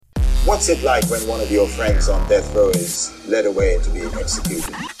What's it like when one of your friends on death row is led away to be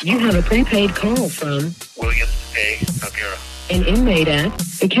executed? You have a prepaid call from William A. Noguera, an inmate at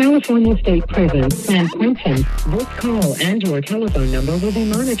the California State Prison, San Quentin. This call and your telephone number will be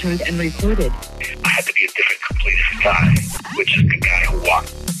monitored and recorded. I had to be a different complete guy, which is the guy who walked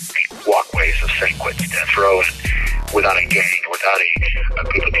the walkways of San Quentin's death row, and without a gang, without a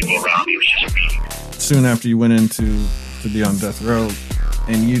group of people around me, it was just me. Soon after you went into to be on death row,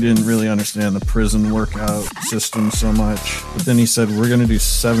 and you didn't really understand the prison workout system so much, but then he said, we're going to do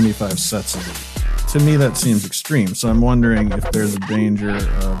 75 sets of it. To me, that seems extreme. So I'm wondering if there's a danger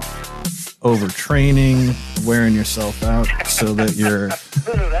of overtraining, wearing yourself out so that you're...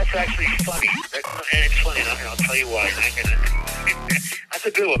 No, that's actually funny. And it's funny, and I'll tell you why. That's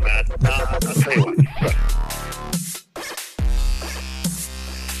a good one, Matt. I'll tell you why. Look.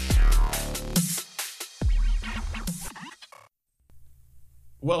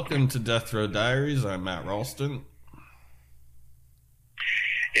 Welcome to Death Row Diaries. I'm Matt Ralston.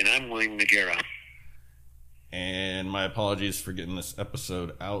 And I'm William Noguera. And my apologies for getting this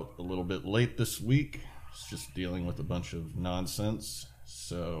episode out a little bit late this week. It's just dealing with a bunch of nonsense.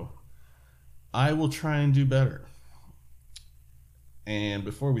 So I will try and do better. And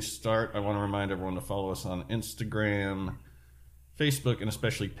before we start, I want to remind everyone to follow us on Instagram, Facebook, and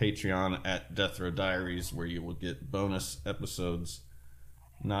especially Patreon at Death Row Diaries, where you will get bonus episodes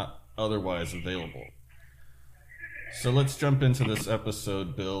not otherwise available. So let's jump into this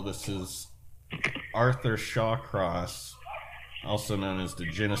episode, Bill. This is Arthur Shawcross, also known as the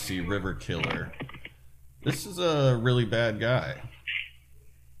Genessee River Killer. This is a really bad guy.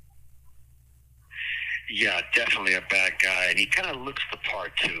 Yeah, definitely a bad guy. And he kind of looks the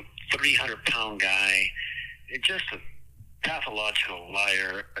part, too. 300-pound guy. Just a pathological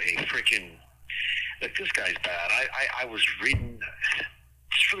liar. A freaking... Like, this guy's bad. I was reading...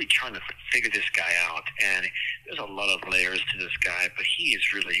 Just really trying to figure this guy out, and there's a lot of layers to this guy, but he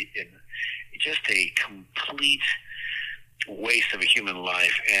is really just a complete waste of a human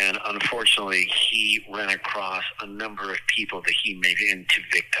life, and unfortunately he ran across a number of people that he made into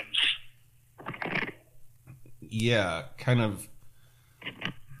victims. Yeah, kind of.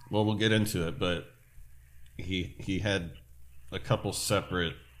 Well, we'll get into it, but he had a couple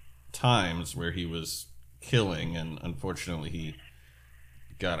separate times where he was killing, and unfortunately he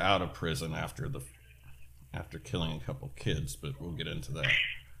got out of prison after killing a couple kids, but we'll get into that.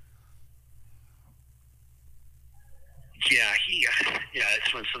 Yeah,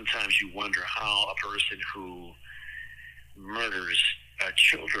 it's when sometimes you wonder how a person who murders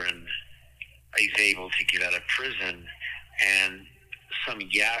children is able to get out of prison, and some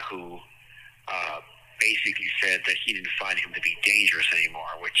yahoo basically said that he didn't find him to be dangerous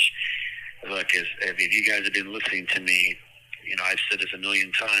anymore, which, look, if you guys have been listening to me, you know, I've said this a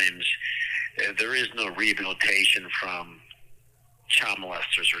million times, there is no rehabilitation from child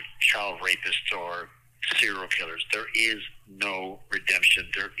molesters or child rapists or serial killers. There is no redemption.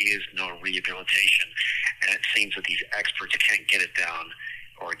 There is no rehabilitation. And it seems that these experts can't get it down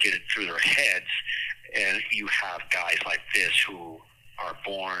or get it through their heads. And you have guys like this who are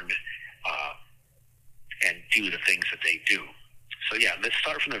born and do the things that they do. So, yeah, let's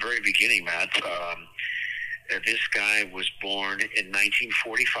start from the very beginning, Matt. This guy was born in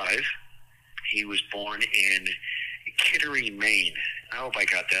 1945. He was born in Kittery, Maine. I hope I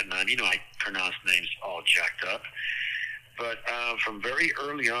got that, man. You know, I pronounce names all jacked up. But from very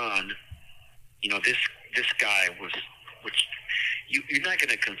early on, you know, this guy was, which you're not going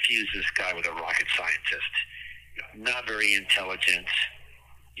to confuse this guy with a rocket scientist. Not very intelligent,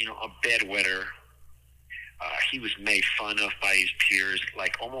 you know, a bedwetter. He was made fun of by his peers,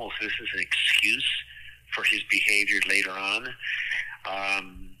 like almost this is an excuse for his behavior later on.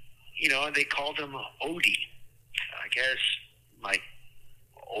 You know, they called him Odie. I guess like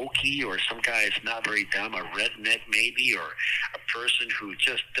Okie, or some guy that's not very dumb, a redneck maybe, or a person who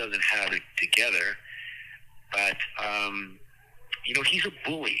just doesn't have it together. But, you know, he's a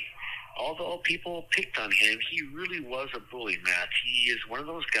bully. Although people picked on him, he really was a bully, Matt. He is one of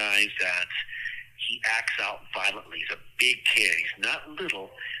those guys that he acts out violently. He's a big kid. He's not little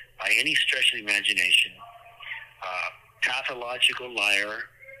by any stretch of the imagination. Pathological liar,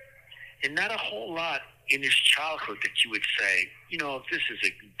 and not a whole lot in his childhood that you would say, you know, this is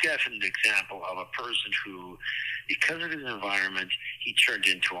a definite example of a person who, because of his environment, he turned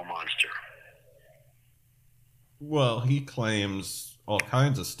into a monster. Well, he claims all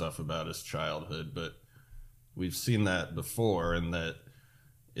kinds of stuff about his childhood, but we've seen that before, and that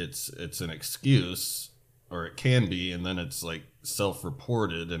it's an excuse, or it can be, and then it's like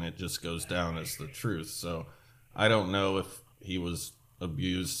self-reported, and it just goes down as the truth. So I don't know if he was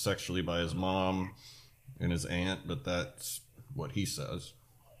abused sexually by his mom and his aunt, but that's what he says.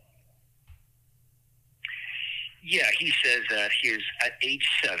 Yeah, he says that at age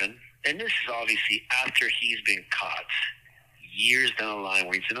 7, and this is obviously after he's been caught years down the line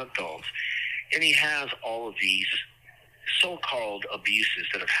when he's an adult, and he has all of these so-called abuses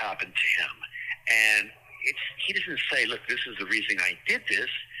that have happened to him. And he doesn't say, look, this is the reason I did this,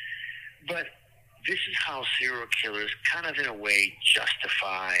 but this is how serial killers kind of in a way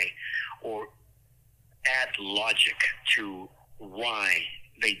justify or add logic to why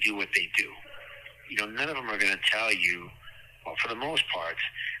they do what they do. You know, none of them are going to tell you, well, for the most part,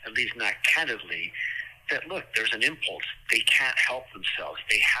 at least not candidly, that, look, there's an impulse. They can't help themselves.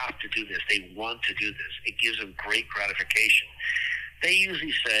 They have to do this. They want to do this. It gives them great gratification. They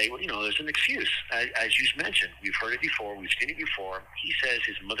usually say, well, you know, there's an excuse. As you mentioned, we've heard it before. We've seen it before. He says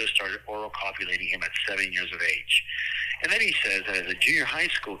his mother started oral copulating him at 7 years of age. And then he says that as a junior high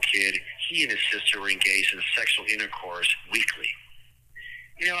school kid, he and his sister were engaged in sexual intercourse weekly.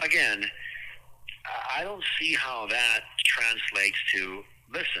 You know, again, I don't see how that translates to,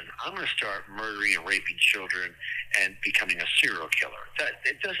 listen, I'm going to start murdering and raping children and becoming a serial killer.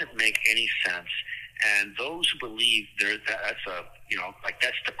 It doesn't make any sense. And those who believe that's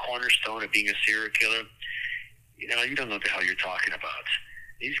the cornerstone of being a serial killer, you know, you don't know what the hell you're talking about.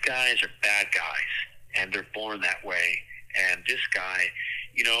 These guys are bad guys, and they're born that way. And this guy,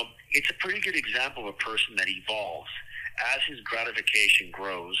 you know, it's a pretty good example of a person that evolves. As his gratification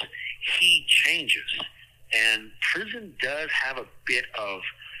grows, he changes. And prison does have a bit of,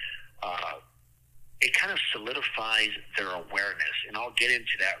 it kind of solidifies their awareness. And I'll get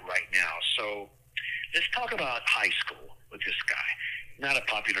into that right now. So let's talk about high school with this guy. Not a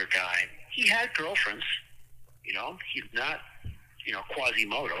popular guy. He had girlfriends, you know, he's not, you know,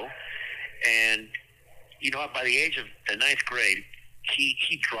 Quasimodo. And, you know, by the age of the 9th grade,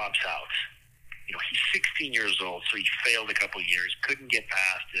 he drops out. You know, he's 16 years old, so he failed a couple of years, couldn't get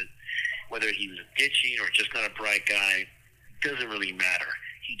past it. Whether he was ditching or just not a bright guy, doesn't really matter.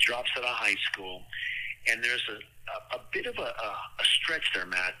 He drops out of high school, and there's a bit of a stretch there,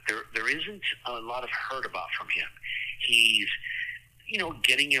 Matt. There isn't a lot of heard about from him. He's, you know,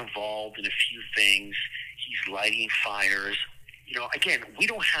 getting involved in a few things. He's lighting fires. You know, again, we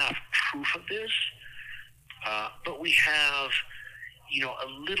don't have proof of this, but we have, you know, a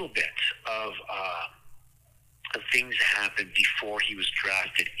little bit of things that happened before he was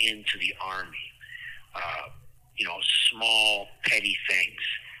drafted into the Army. You know, small, petty things.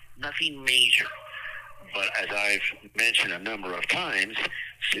 Nothing major. But as I've mentioned a number of times,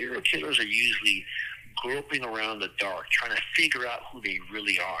 serial killers are usually groping around the dark, trying to figure out who they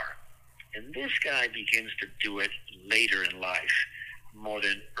really are. And this guy begins to do it later in life, more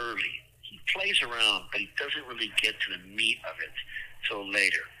than early. He plays around, but he doesn't really get to the meat of it till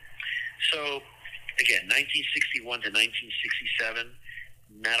later. So, again, 1961 to 1967,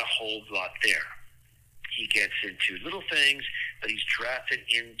 not a whole lot there. He gets into little things, but he's drafted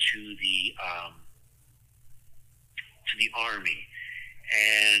into the Army.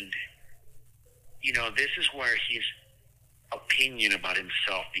 And, you know, this is where his opinion about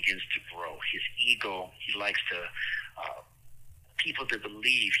himself begins to grow. His ego, he likes to people to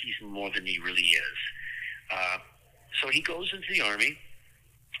believe he's more than he really is. So he goes into the Army.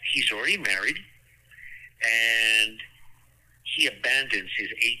 He's already married, and he abandons his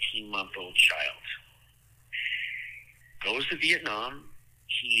 18-month-old child. Goes to Vietnam.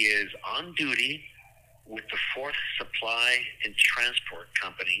 He is on duty with the 4th Supply and Transport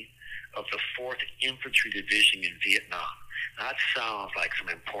Company of the 4th Infantry Division in Vietnam. Now, that sounds like some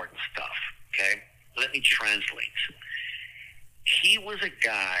important stuff, okay? Let me translate. He was a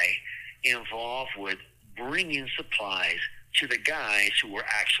guy involved with bringing supplies to the guys who were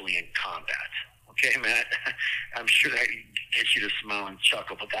actually in combat. Okay, Matt? I'm sure that gets you to smile and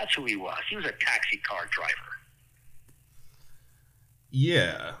chuckle, but that's who he was. He was a taxi car driver.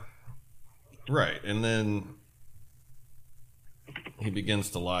 Yeah. Right. And then he begins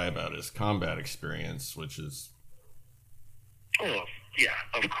to lie about his combat experience, which is... Oh, yeah,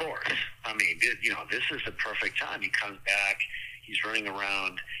 of course. I mean, you know, this is the perfect time. He comes back. He's running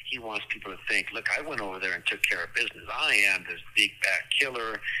around. He wants people to think, look, I went over there and took care of business. I am this big bad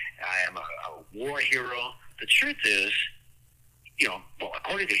killer. I am a war hero. The truth is, you know, well,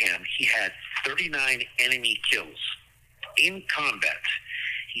 according to him, he had 39 enemy kills in combat.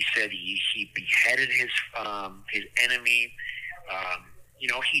 He said he beheaded his enemy. You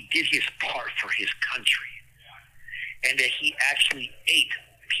know, he did his part for his country. And that he actually ate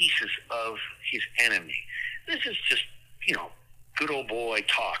pieces of his enemy. This is just, you know, good old boy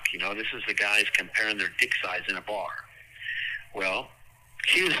talk. You know, this is the guys comparing their dick size in a bar. Well,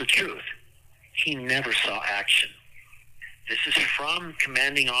 Here's the truth. He never saw action. This is from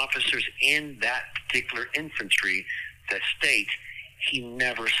commanding officers in that particular infantry that state he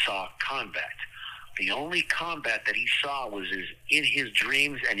never saw combat. The only combat that he saw was in his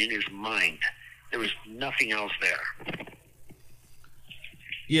dreams and in his mind. There was nothing else there.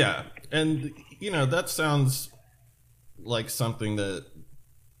 Yeah, and, that sounds like something that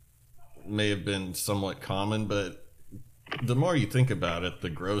may have been somewhat common, but the more you think about it, the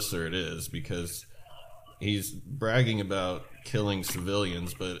grosser it is, because he's bragging about killing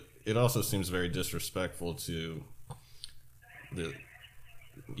civilians, but it also seems very disrespectful to the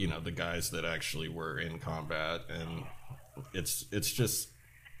guys that actually were in combat, and it's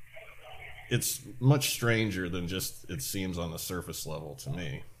much stranger than just it seems on the surface level to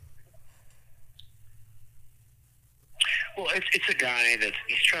me. Well, it's a guy that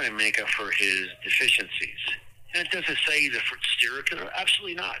he's trying to make up for his deficiencies. And it doesn't say he's a serial killer.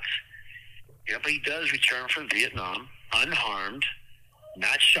 Absolutely not. But he does return from Vietnam unharmed,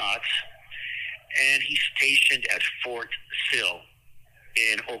 not shot, and he's stationed at Fort Sill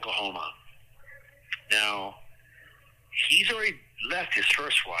in Oklahoma. Now, he's already left his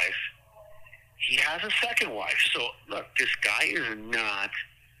first wife. He has a second wife. So, look, this guy is not,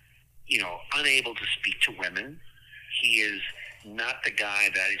 unable to speak to women. He is not the guy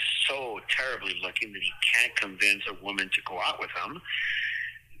that is so terribly looking that he can't convince a woman to go out with him.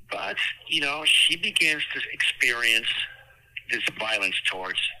 But, she begins to experience this violence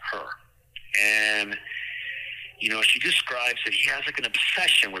towards her. And, she describes that he has like an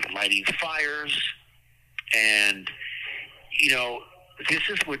obsession with lighting fires. And, this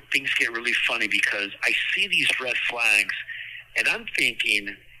is where things get really funny, because I see these red flags and I'm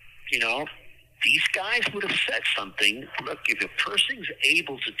thinking, these guys would have said something. Look, if a person's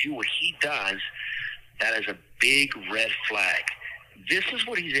able to do what he does, that is a big red flag. This is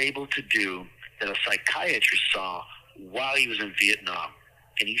what he's able to do that a psychiatrist saw while he was in Vietnam.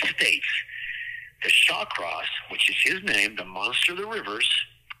 And he states, the Shawcross, which is his name, the monster of the rivers,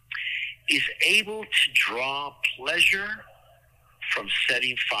 is able to draw pleasure from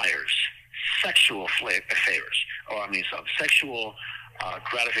setting fires, sexual sexual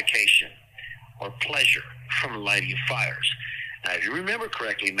gratification or pleasure from lighting fires. Now, if you remember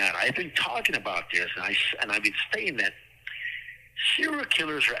correctly, Matt, I've been talking about this, and I've been saying that serial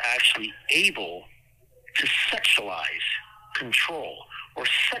killers are actually able to sexualize, control, or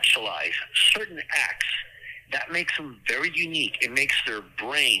sexualize certain acts. That makes them very unique. It makes their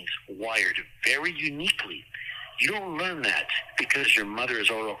brains wired very uniquely. You don't learn that because your mother is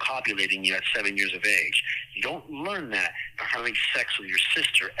oral copulating you at 7 years of age. You don't learn that by having sex with your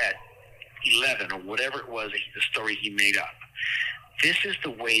sister at 11 or whatever it was, the story he made up. This is the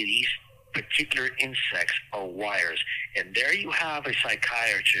way these particular insects are wired. And there you have a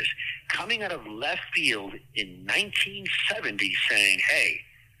psychiatrist coming out of left field in 1970 saying, hey,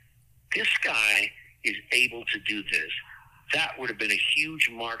 this guy is able to do this. That would have been a huge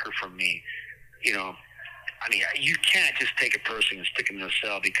marker for me. You can't just take a person and stick them in a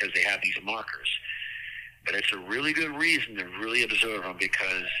cell because they have these markers. But it's a really good reason to really observe them,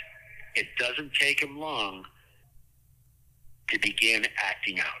 because it doesn't take him long to begin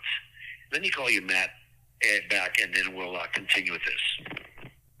acting out. Let me call you, Matt, back, and then we'll continue with this.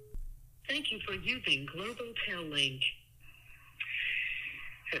 Thank you for using Global Tel Link.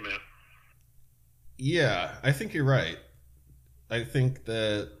 Hey, Matt. Yeah, I think you're right. I think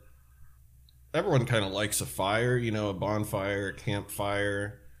that everyone kind of likes a fire, a bonfire, a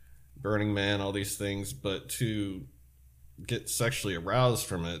campfire, Burning Man, all these things, but to get sexually aroused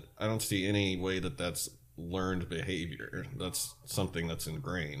from it, I don't see any way that that's learned behavior. That's something that's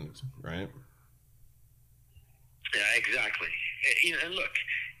ingrained, right? Yeah, exactly. And look,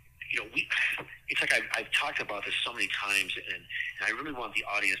 it's like I've talked about this so many times, and I really want the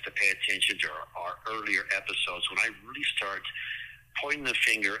audience to pay attention to our earlier episodes when I really start pointing the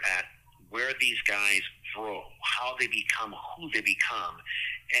finger at where these guys grow, how they become, who they become.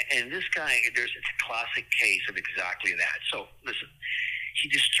 And this guy, it's a classic case of exactly that. So listen, he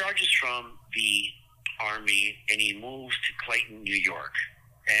discharges from the Army and he moves to Clayton, New York.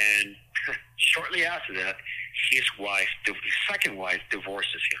 And shortly after that, his second wife,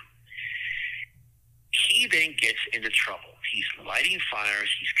 divorces him. He then gets into trouble. He's lighting fires,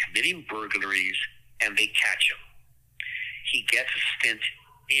 he's committing burglaries, and they catch him. He gets a stint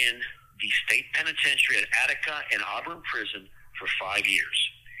in the state penitentiary at Attica and Auburn Prison for 5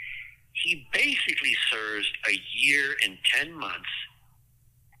 years. He basically serves a year and 10 months,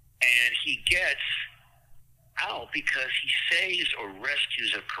 and he gets out because he saves or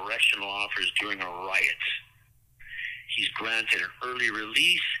rescues a correctional officer during a riot. He's granted an early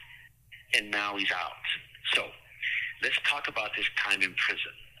release, and now he's out. So let's talk about this time in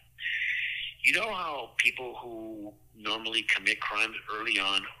prison. You know how people who normally commit crimes early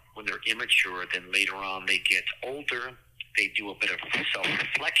on, when they're immature, then later on they get older, they do a bit of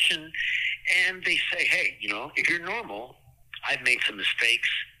self-reflection, and they say, hey, if you're normal, I've made some mistakes,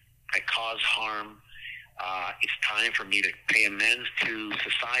 I caused harm, it's time for me to pay amends to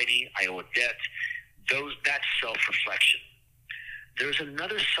society, I owe a debt. That's self-reflection. There's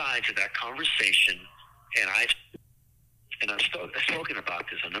another side to that conversation, and I've spoken about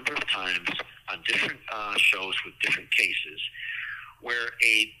this a number of times on different shows with different cases, where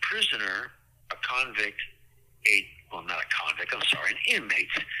a prisoner, a convict, not a convict, I'm sorry, an inmate.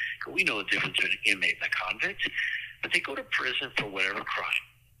 We know the difference between an inmate and a convict, but they go to prison for whatever crime.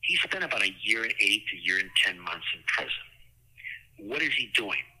 He spent about a year and 8 to a year and 10 months in prison. What is he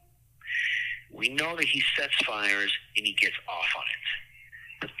doing? We know that he sets fires and he gets off on it.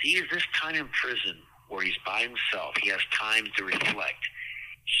 But this time in prison where he's by himself, he has time to reflect.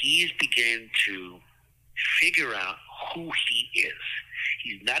 He's beginning to figure out who he is.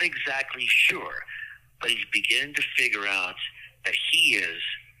 He's not exactly sure, but he's beginning to figure out that he is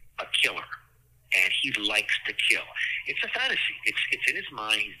a killer, and he likes to kill. It's a fantasy. It's in his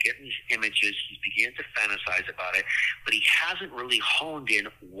mind. He's getting these images. He's beginning to fantasize about it, but he hasn't really honed in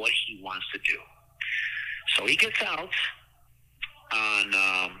what he wants to do. So he gets out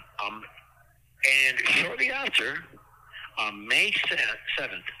and shortly after, on May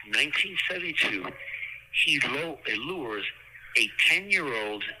 7th, 1972, he lures a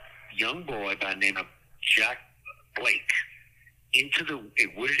 10-year-old young boy by the name of Jack Blake into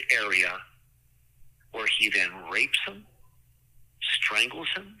a wooded area where he then rapes him, strangles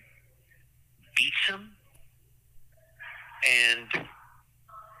him, beats him, and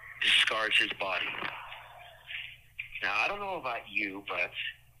discards his body. Now, I don't know about you, but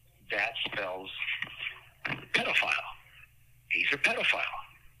that spells pedophile. He's a pedophile.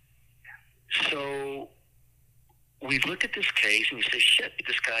 So we look at this case and we say, shit,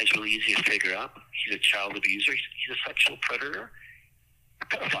 this guy's really easy to figure out. He's a child abuser. He's a sexual predator, a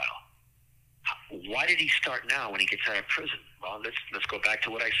pedophile. Why did he start now when he gets out of prison? Well, let's go back to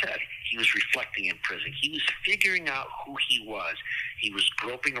what I said. He was reflecting in prison. He was figuring out who he was. He was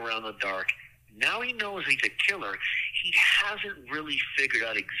groping around the dark. Now he knows he's a killer. He hasn't really figured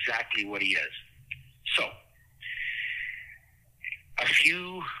out exactly what he is. So,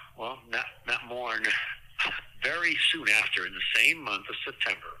 not more than very soon after, in the same month of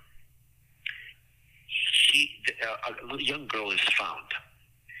September, a young girl is found.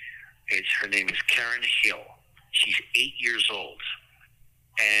 Her name is Karen Hill. She's 8 years old.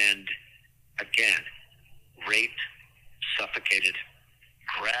 And again, raped, suffocated.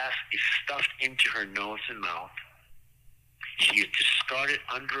 Grass is stuffed into her nose and mouth. She is discarded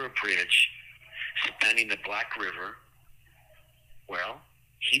under a bridge spanning the Black River. Well,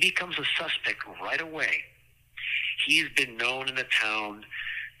 he becomes a suspect right away. He's been known in the town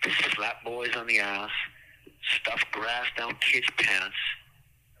to slap boys on the ass, stuff grass down kids' pants,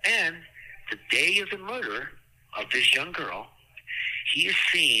 and the day of the murder of this young girl, he is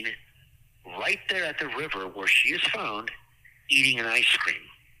seen right there at the river where she is found eating an ice cream.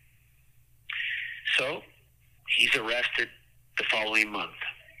 So he's arrested the following month.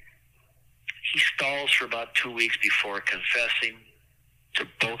 He stalls for about 2 weeks before confessing to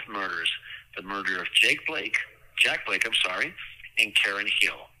both murders, the murder of Jack Blake, and Karen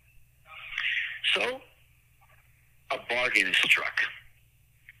Hill. So a bargain is struck.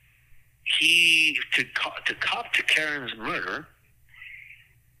 To cop to Karen's murder,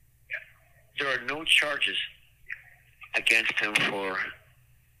 there are no charges against him for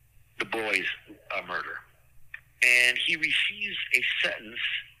the boy's murder. And he receives a sentence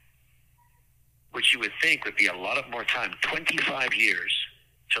which you would think would be a lot more time, 25 years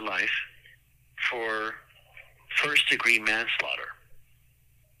to life for first-degree manslaughter.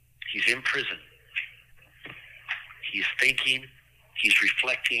 He's in prison. He's thinking, he's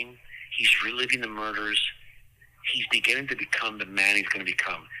reflecting, he's reliving the murders. He's beginning to become the man he's going to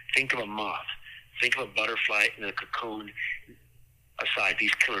become. Think of a moth. Think of a butterfly in a cocoon. Aside,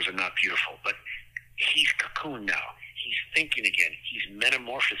 these killers are not beautiful, but he's cocooned now. He's thinking again. He's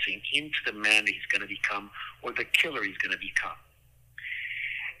metamorphosing into the man that he's going to become, or the killer he's going to become.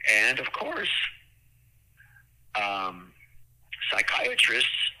 And of course,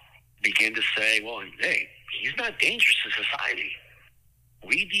 psychiatrists begin to say, well, hey, he's not dangerous to society.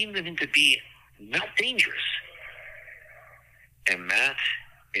 We deem him to be not dangerous. And Matt,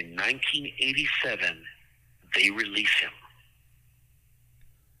 in 1987, they release him.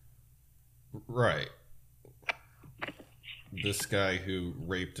 Right. this guy who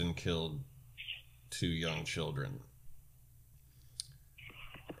raped and killed 2 young children.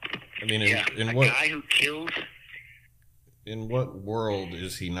 I mean, in what guy who killed? In what world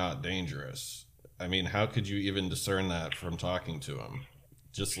is he not dangerous? I mean, how could you even discern that from talking to him?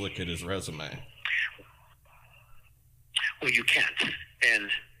 Just look at his resume. Well, you can't. And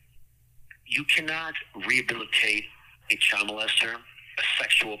you cannot rehabilitate a child molester, a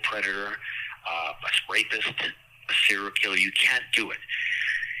sexual predator, a rapist, a serial killer. You can't do it.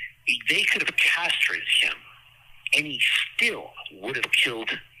 They could have castrated him, and he still would have killed,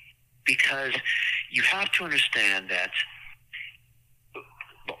 because you have to understand that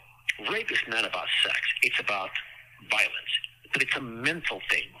rape is not about sex. It's about violence. But it's a mental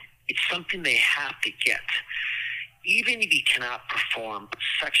thing. It's something they have to get. Even if he cannot perform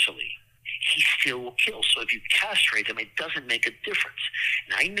sexually, he still will kill. So if you castrate him, it doesn't make a difference.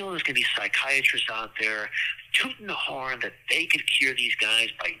 And I know there's going to be psychiatrists out there tooting the horn that they could cure these guys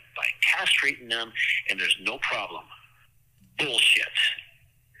by castrating them, and there's no problem. Bullshit.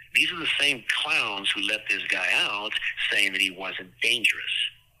 These are the same clowns who let this guy out saying that he wasn't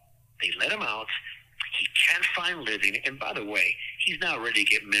dangerous. They let him out. He can't find living. And by the way, he's now ready to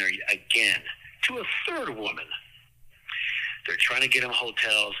get married again to a third woman. They're trying to get him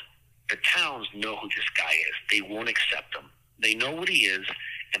hotels. The towns know who this guy is. They won't accept him. They know what he is,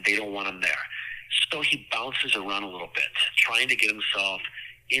 and they don't want him there. So he bounces around a little bit, trying to get himself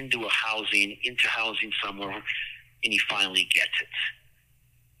into housing somewhere, and he finally gets it.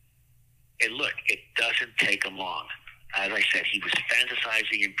 And look, it doesn't take him long. As I said, he was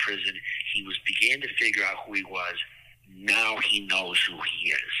fantasizing in prison. He was beginning to figure out who he was. Now he knows who he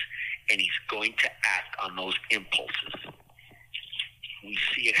is, and he's going to act on those impulses. We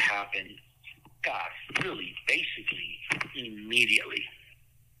see it happen, God, really, basically, immediately.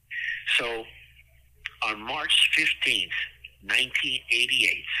 So, on March 15th,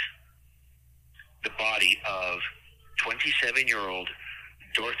 1988, the body of 27-year-old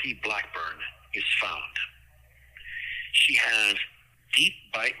Dorothy Blackburn is found. She has deep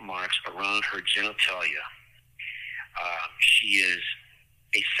bite marks around her genitalia. She is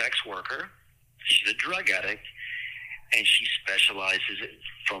a sex worker. She's a drug addict, and she specializes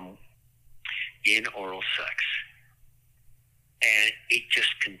in oral sex. And it just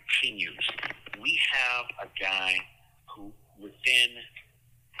continues. We have a guy who, within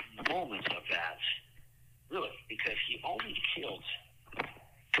moments of that, really, because he only killed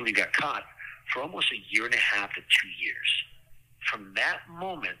till he got caught for almost a year and a half to 2 years. From that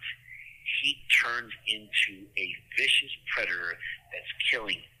moment, he turns into a vicious predator that's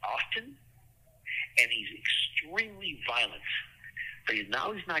killing often, and he's extremely violent. But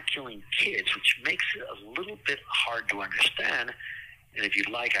now he's not killing kids, which makes it a little bit hard to understand. And if you'd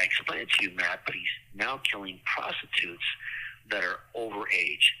like, I explain it to you, Matt, but he's now killing prostitutes that are over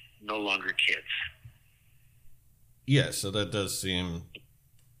age, no longer kids. Yeah, so that does seem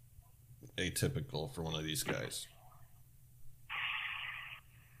atypical for one of these guys.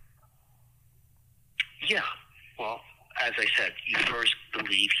 Yeah, well, as I said, you first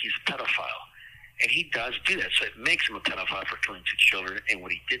believe he's a pedophile. And he does do that, so it makes him a pedophile for killing 2 children and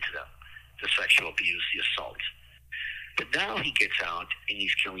what he did to them, the sexual abuse, the assault. But now he gets out and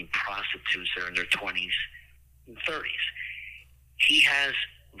he's killing prostitutes that are in their 20s and 30s. He has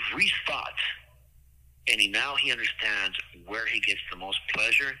rethought, and now he understands where he gets the most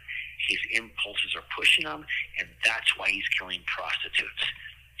pleasure. His impulses are pushing him, and that's why he's killing prostitutes.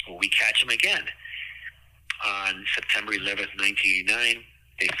 Well, we catch him again. On September 11th, 1989,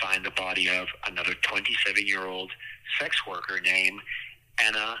 they find the body of another 27-year-old sex worker named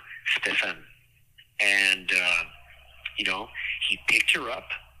Anna Stefan. And, he picked her up.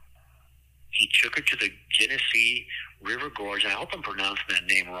 He took her to the Genessee River Gorge. And I hope I'm pronouncing that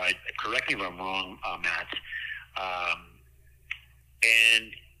name right. Correct me if I'm wrong, Matt.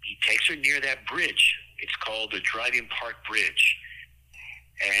 And he takes her near that bridge. It's called the Driving Park Bridge.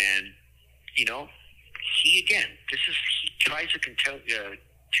 And, he tries to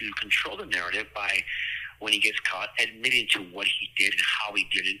control the narrative by, when he gets caught, admitting to what he did and how he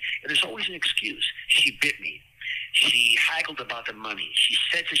did it. And there's always an excuse. She bit me. She haggled about the money. She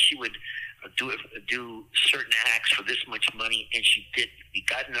said that she would do certain acts for this much money, and she didn't. We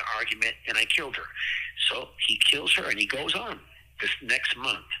got in an argument, and I killed her. So he kills her, and he goes on. This next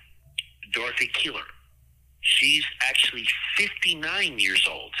month, Dorothy Keeler. She's actually 59 years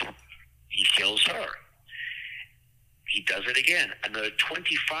old. He kills her. He does it again. Another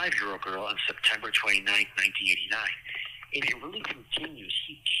 25-year-old girl on September 29, 1989. And it really continues.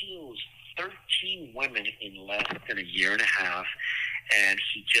 He kills 13 women in less than a year and a half, and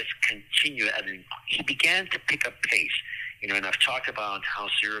he just continued. He began to pick up pace. And I've talked about how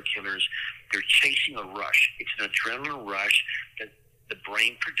serial killers, they're chasing a rush. It's an adrenaline rush that the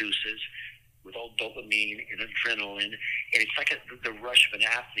brain produces with all dopamine and adrenaline. And it's like the rush of an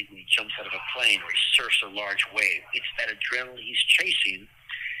athlete when he jumps out of a plane or he surfs a large wave. It's that adrenaline he's chasing.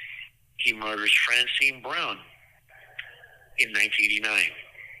 He murders Francine Brown in 1989.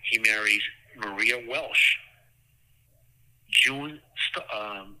 He marries Maria Welsh, June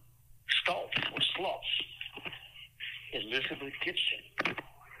Stoltz, Elizabeth Gibson,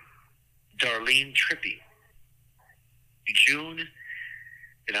 Darlene Trippi, June,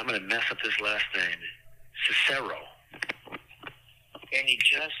 and I'm going to mess up this last name, Cicero. And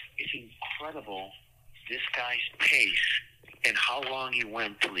it's incredible, this guy's pace and how long he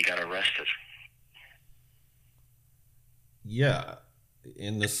went till he got arrested. Yeah.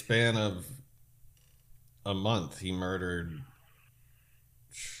 In the span of a month, he murdered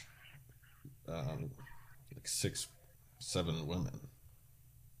like 6, 7 women.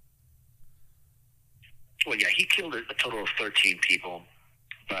 Well, yeah, he killed a total of 13 people,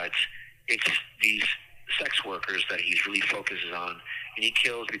 but it's these sex workers that he really focuses on, and he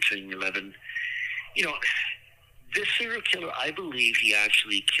kills between 11. This serial killer, I believe he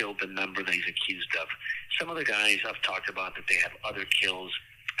actually killed the number that he's accused of. Some other guys I've talked about that they have other kills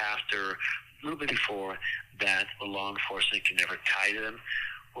after, a little bit before, that the law enforcement can never tie to them.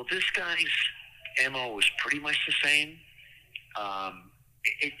 Well, this guy's MO was pretty much the same.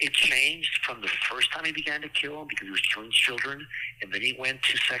 It changed from the first time he began to kill because he was killing children, and then he went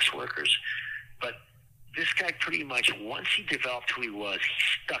to sex workers. But this guy pretty much, once he developed who he was,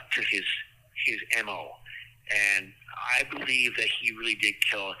 he stuck to his MO. And I believe that he really did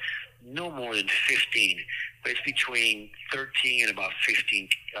kill no more than 15, but it's between 13 and about 15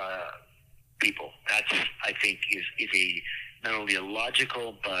 people. That's, I think, is a not only a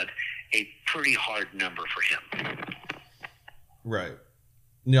logical, but a pretty hard number for him. Right.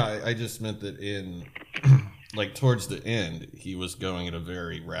 No, I just meant that in, like, towards the end, he was going at a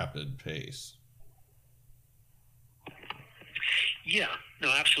very rapid pace. Yeah,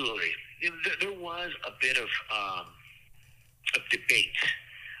 no, absolutely. There was a bit of debate.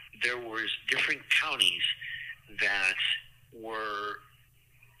 There was different counties that were,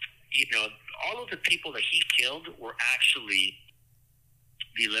 all of the people that he killed were actually,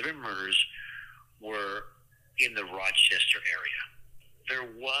 the 11 murders were in the Rochester area. There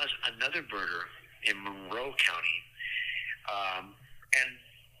was another murder in Monroe County, and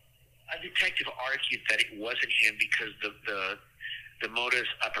a detective argued that it wasn't him because the modus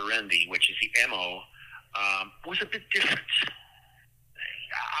operandi, which is the MO, was a bit different.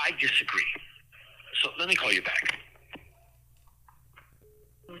 I disagree. So let me call you back.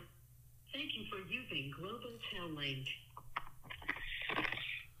 Thank you for using Global Tel-Link.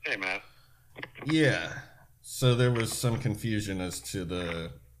 Hey, Matt. Yeah. So there was some confusion as to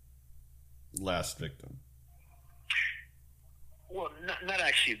the last victim. Well, not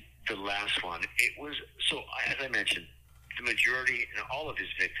actually the last one. It was, so as I mentioned, the majority and all of his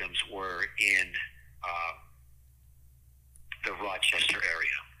victims were in the Rochester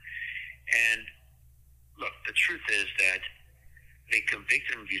area. And look, the truth is that they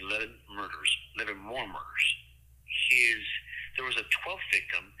convicted him of 11 more murders. There was a 12th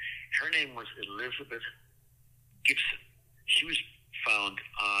victim. Her name was Elizabeth Gibson. She was found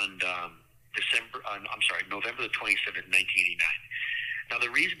on November the 27th, 1989. Now,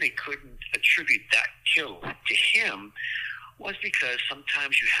 the reason they couldn't attribute that kill to him was because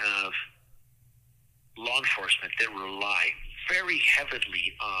sometimes you have law enforcement that rely very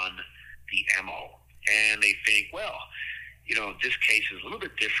heavily on the MO. And they think, well, this case is a little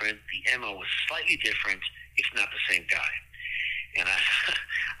bit different. The MO is slightly different. It's not the same guy. And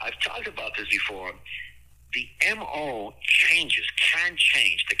I've talked about this before. The MO can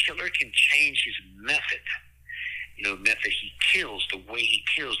change. The killer can change his method. Method he kills, the way he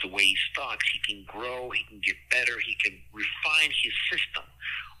kills, the way he stalks. He can grow, he can get better, he can refine his system,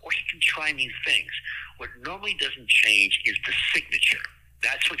 or he can try new things. What normally doesn't change is the signature.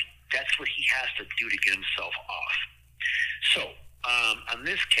 That's what he has to do to get himself off. So, on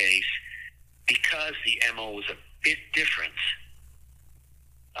this case, because the MO was a bit different,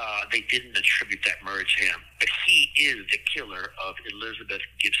 they didn't attribute that murder to him. But he is the killer of Elizabeth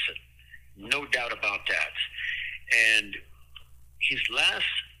Gibson. No doubt about that. And his last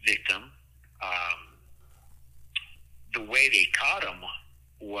victim, the way they caught him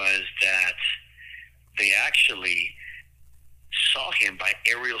was that they actually saw him by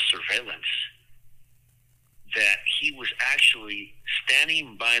aerial surveillance, that he was actually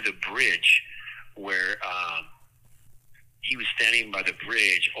standing by the bridge where he was standing by the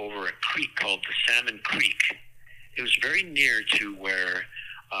bridge over a creek called the Salmon Creek. It was very near to where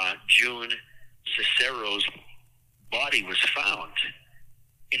June Cicero's body was found,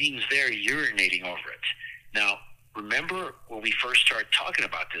 and he was there urinating over it. Now, remember when we first started talking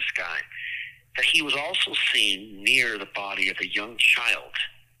about this guy, that he was also seen near the body of a young child,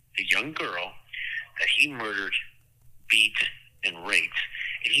 a young girl, that he murdered, beat, and raped.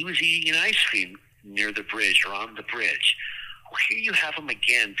 And he was eating an ice cream near the bridge or on the bridge. Well, here you have him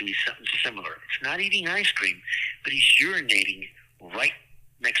again doing something similar. It's not eating ice cream, but he's urinating right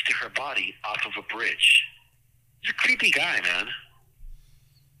next to her body off of a bridge. He's a creepy guy, man.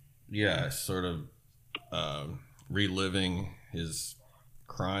 Yeah, sort of reliving his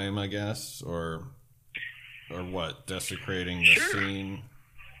crime, I guess, or what? Desecrating the scene.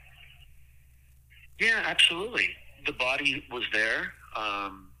 Yeah, absolutely. The body was there.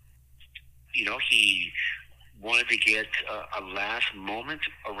 He wanted to get a last moment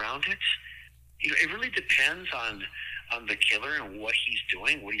around it. It really depends on the killer and what he's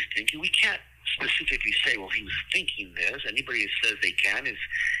doing, what he's thinking. We can't specifically say, well, he was thinking this. Anybody that says they can is,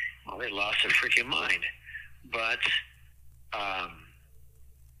 well, they lost their freaking mind. But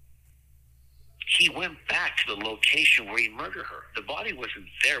he went back to the location where he murdered her. The body wasn't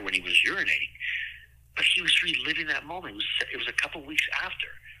there when he was urinating, but he was reliving that moment. It was a couple weeks after.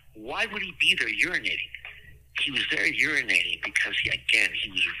 Why would he be there urinating? He was there urinating because, he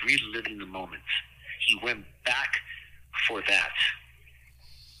was reliving the moment. He went back for that.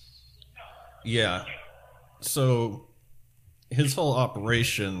 Yeah. So his whole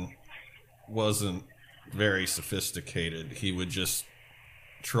operation wasn't very sophisticated. He would just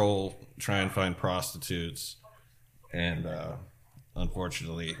try and find prostitutes, and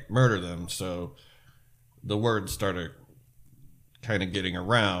unfortunately murder them. So the word started kind of getting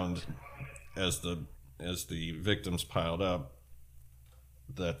around as the victims piled up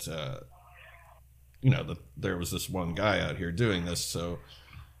that that there was this one guy out here doing this. So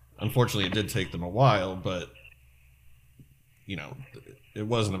unfortunately it did take them a while, but it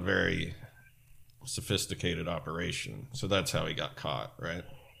wasn't a very sophisticated operation. So that's how he got caught, right?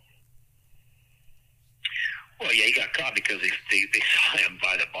 Well, yeah, he got caught because they saw him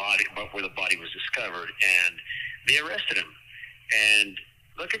by the body, where the body was discovered, and they arrested him. And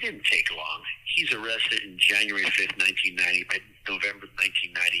look, it didn't take long. He's arrested in January 5th, 1990. By November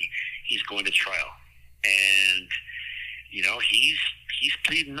 1990, he's going to trial. And, he's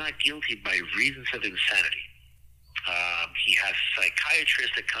pleading not guilty by reasons of insanity. He has a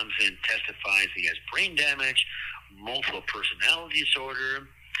psychiatrist that comes in, testifies he has brain damage, multiple personality disorder.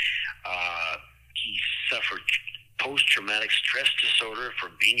 He suffered post-traumatic stress disorder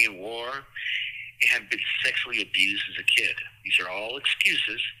from being in war, and had been sexually abused as a kid. These are all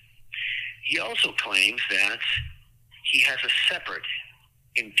excuses. He also claims that he has a separate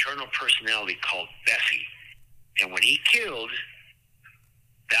internal personality called Bessie. And when he killed,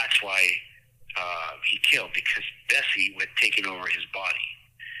 that's why he killed, because Bessie had taken over his body.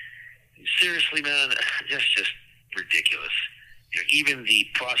 And seriously, man, that's just ridiculous. Even the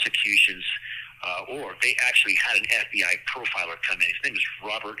prosecutions, or they actually had an FBI profiler come in. His name is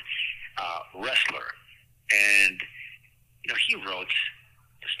Robert Ressler. And, he wrote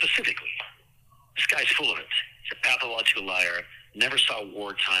specifically, this guy's full of it. He's a pathological liar, never saw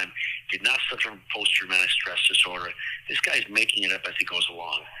wartime, did not suffer from post-traumatic stress disorder. This guy's making it up as he goes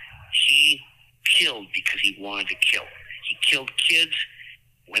along. He killed because he wanted to kill. He killed kids,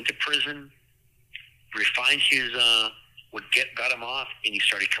 went to prison, refined his what got him off, and he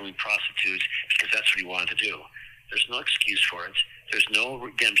started killing prostitutes because that's what he wanted to do. There's no excuse for it. There's no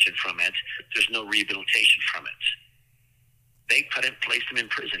redemption from it. There's no rehabilitation from it. They placed him in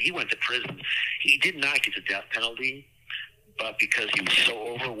prison. He went to prison. He did not get the death penalty, but because he was so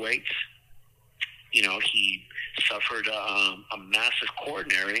overweight, he suffered a massive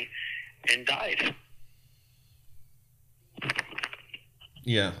coronary and died.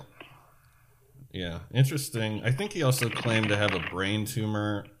 Yeah. Yeah, interesting. I think he also claimed to have a brain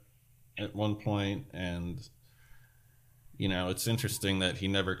tumor at one point, and it's interesting that he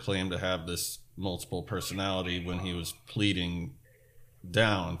never claimed to have this multiple personality when he was pleading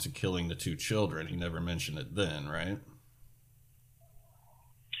down to killing the two children. He never mentioned it then, right?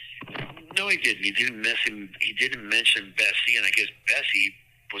 No, he didn't. He didn't mention Bessie, and I guess Bessie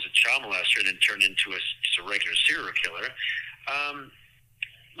was a child molester and then turned into just a regular serial killer.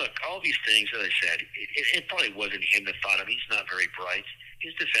 Look, all these things, as I said, it probably wasn't him that thought of it. He's not very bright.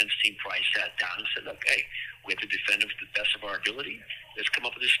 His defense team probably sat down and said, look, hey, we have to defend him to the best of our ability. Let's come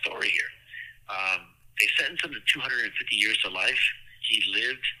up with this story here. They sentenced him to 250 years to life. He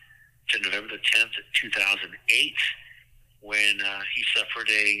lived to November the 10th, 2008, when he suffered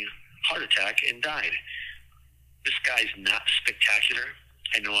a heart attack and died. This guy's not spectacular.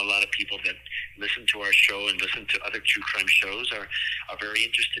 I know a lot of people that listen to our show and listen to other true crime shows are very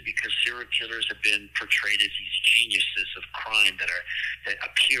interested because serial killers have been portrayed as these geniuses of crime that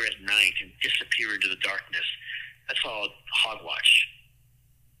appear at night and disappear into the darkness. That's all hogwash.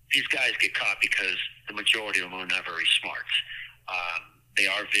 These guys get caught because the majority of them are not very smart. They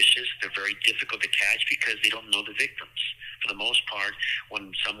are vicious. They're very difficult to catch because they don't know the victims. For the most part,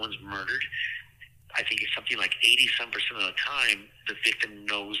 when someone's murdered, I think it's something like 80-some% of the time, the victim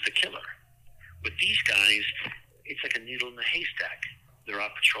knows the killer. With these guys, it's like a needle in the haystack. They're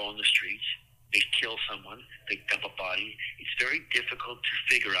out patrolling the streets. They kill someone. They dump a body. It's very difficult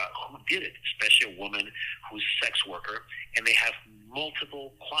to figure out who did it, especially a woman who's a sex worker, and they have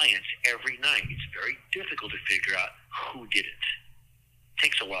multiple clients every night. It's very difficult to figure out who did it.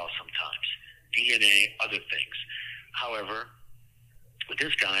 Takes a while sometimes. DNA, other things. However, with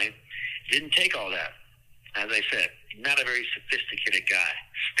this guy, didn't take all that. As I said, not a very sophisticated guy.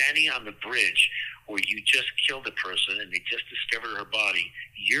 Standing on the bridge where you just killed a person and they just discovered her body,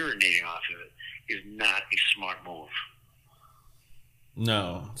 urinating off of it, is not a smart move.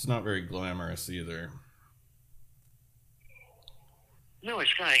 No, it's not very glamorous either. No,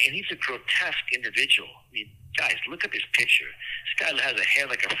 it's not. And he's a grotesque individual. I mean, guys, look at this picture. This guy has a head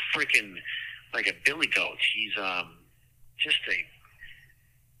like a freaking, like a billy goat. He's just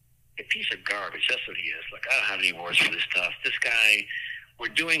a piece of garbage. That's what he is. Like, I don't have any words for this stuff. This guy, we're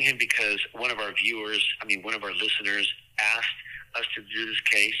doing him because one of our listeners asked us to do this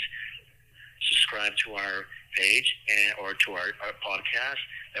case. Subscribe to our page or to our podcast,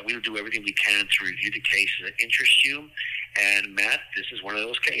 that we will do everything we can to review the cases that interest you. And Matt, this is one of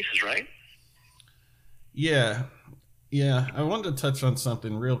those cases, right? Yeah. I wanted to touch on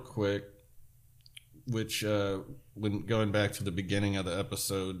something real quick, which when going back to the beginning of the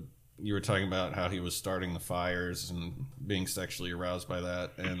episode, you were talking about how he was starting the fires and being sexually aroused by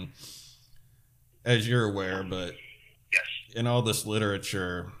that. And as you're aware, but yes, in all this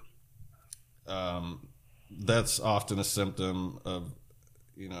literature, that's often a symptom of,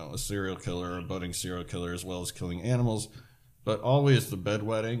 a serial killer or a budding serial killer, as well as killing animals, but always the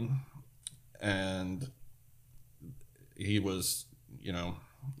bedwetting. And he was,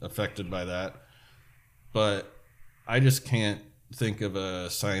 affected by that. But I just can't think of a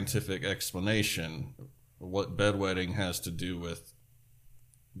scientific explanation of what bedwetting has to do with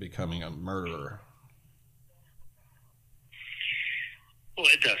becoming a murderer. Well,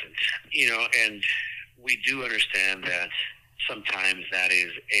 it doesn't, and we do understand that sometimes that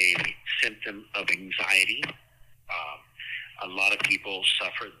is a symptom of anxiety. A lot of people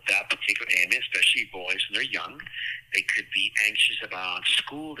suffer that particular ailment, especially boys when they're young. They could be anxious about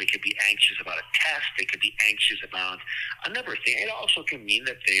school. They could be anxious about a test. They could be anxious about a number of things. It also can mean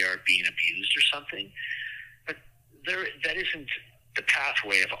that they are being abused or something. But that isn't the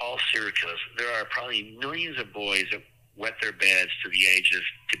pathway of all serial killers. There are probably millions of boys that wet their beds to the age of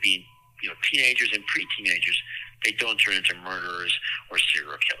being teenagers and pre-teenagers. They don't turn into murderers or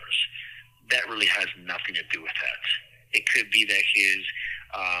serial killers. That really has nothing to do with that. It could be that he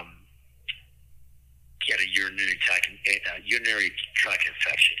had a urinary tract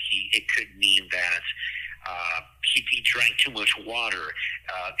infection. It could mean that he drank too much water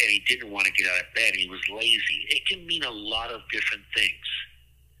and he didn't want to get out of bed. He was lazy. It can mean a lot of different things.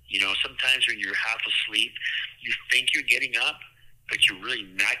 Sometimes when you're half asleep, you think you're getting up, but you're really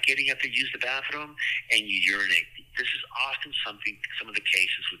not getting up to use the bathroom, and you urinate. This is often some of the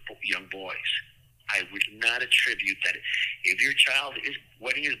cases with young boys. I would not attribute that if your child is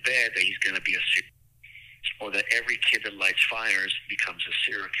wetting his bed that he's going to be a serial killer, or that every kid that lights fires becomes a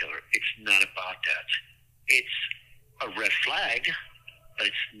serial killer. It's not about that. It's a red flag, but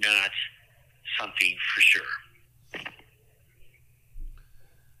it's not something for sure.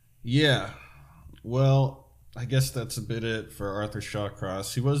 Yeah. Well, I guess that's a bit it for Arthur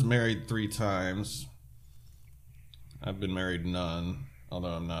Shawcross. He was married 3 times. I've been married none,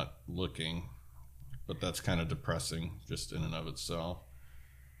 although I'm not looking. But that's kind of depressing just in and of itself.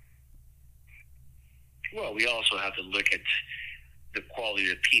 Well, we also have to look at the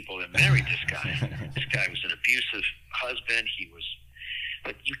quality of people that married this guy. This guy was an abusive husband.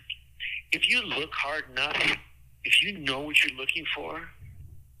 But if you look hard enough, if you know what you're looking for,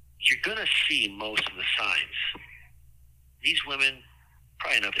 you're going to see most of the signs. These women,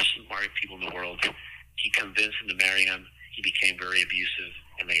 probably not the smartest people in the world. He convinced them to marry him. He became very abusive,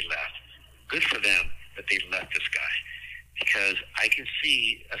 and they left. Good for them that they left this guy, because I can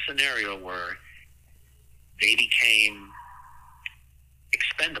see a scenario where they became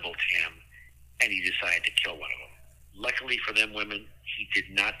expendable to him, and he decided to kill one of them. Luckily for them women, he did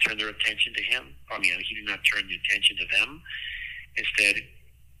not turn their attention to him. He did not turn the attention to them. Instead,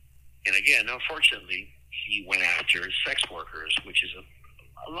 and again, unfortunately, he went after sex workers, which is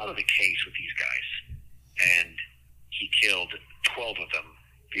a lot of the case with these guys. And he killed 12 of them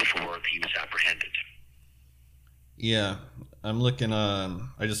before he was apprehended. Yeah, I'm looking on.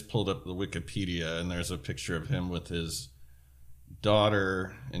 I just pulled up the Wikipedia, and there's a picture of him with his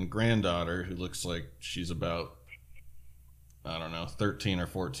daughter and granddaughter, who looks like she's about, 13 or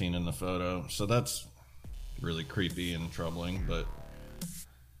 14 in the photo. So that's really creepy and troubling, but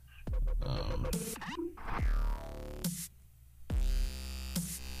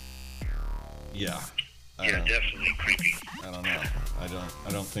yeah. Definitely creepy. I don't know.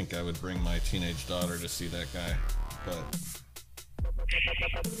 I don't think I would bring my teenage daughter to see that guy, but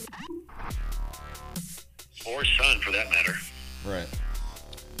or son, for that matter. Right.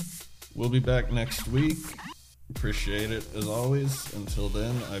 We'll be back next week. Appreciate it as always. Until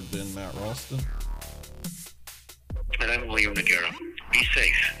then, I've been Matt Ralston. And I'm William Noguera. Be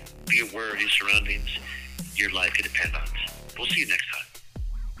safe. Be aware of your surroundings. Your life could depend on it. We'll see you next time.